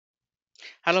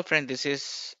Hello friend, this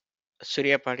is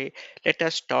Surya Padi. Let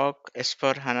us talk as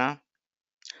per Hana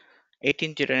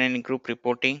 1809 group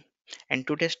reporting. And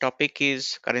today's topic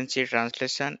is currency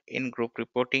translation in group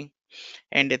reporting.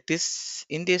 And this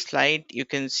in this slide you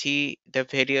can see the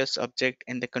various object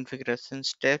and the configuration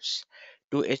steps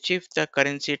to achieve the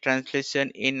currency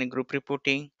translation in group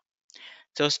reporting.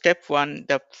 So step one,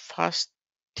 the first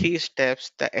three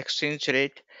steps, the exchange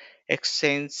rate,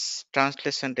 exchange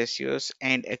translation ratios,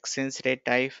 and exchange rate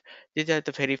type. These are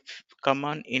the very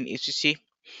common in ECC.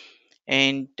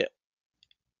 And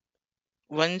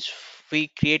once we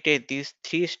created these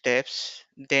three steps,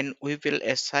 then we will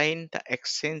assign the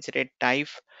exchange rate type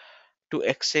to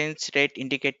exchange rate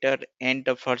indicator and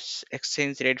the first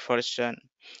exchange rate version.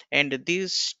 And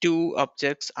these two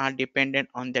objects are dependent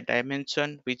on the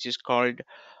dimension, which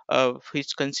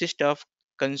consists of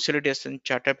consolidation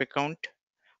chart of account,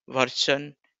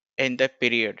 version, and the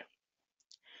period.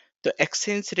 The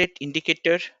exchange rate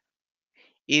indicator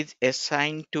is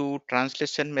assigned to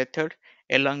translation method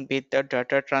along with the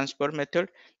data transfer method.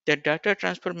 The data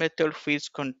transfer method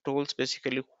which controls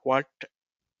basically what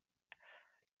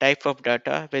type of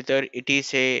data, whether it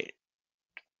is a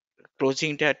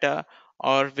closing data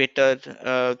or whether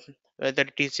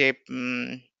it is a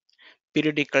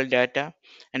periodical data,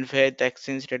 and where the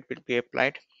exchange rate will be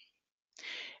applied.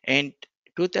 And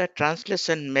to the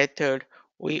translation method,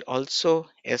 we also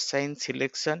assign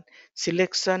selection.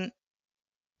 Selection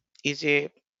is a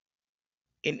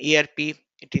in ERP,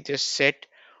 it is a set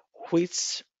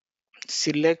which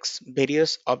selects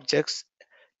various objects,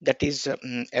 that is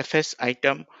FS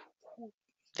item,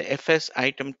 the FS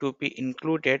item to be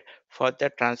included for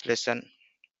the translation.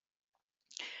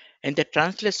 In the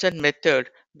translation method,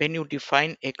 when you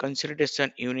define a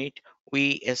consolidation unit,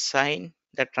 we assign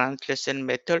the translation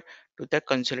method to the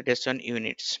consolidation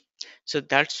units. So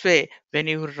that's why when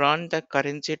you run the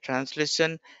currency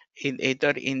translation in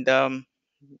either in the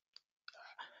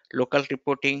local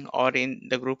reporting or in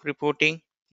the group reporting,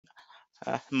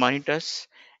 monitors,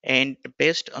 and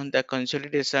based on the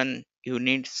consolidation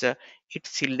units, it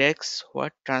selects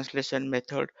what translation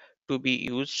method to be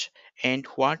used and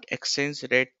what exchange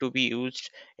rate to be used,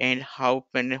 and how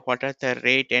many what are the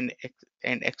rate and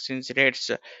exchange rates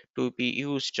to be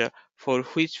used for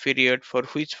which period, for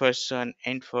which person,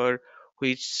 and for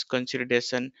which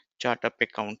consolidation chart of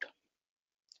account.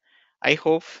 I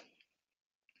hope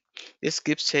this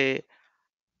gives a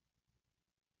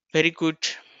very good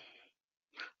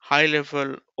high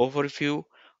level overview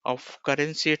of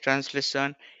currency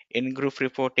translation in group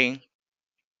reporting.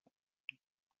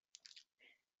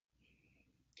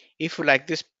 If you like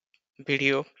this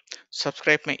video,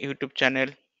 subscribe my YouTube channel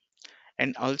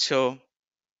and also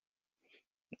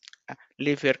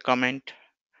leave your comment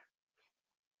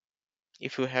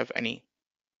if you have any.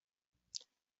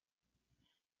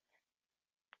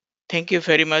 Thank you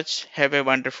very much. Have a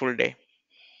wonderful day.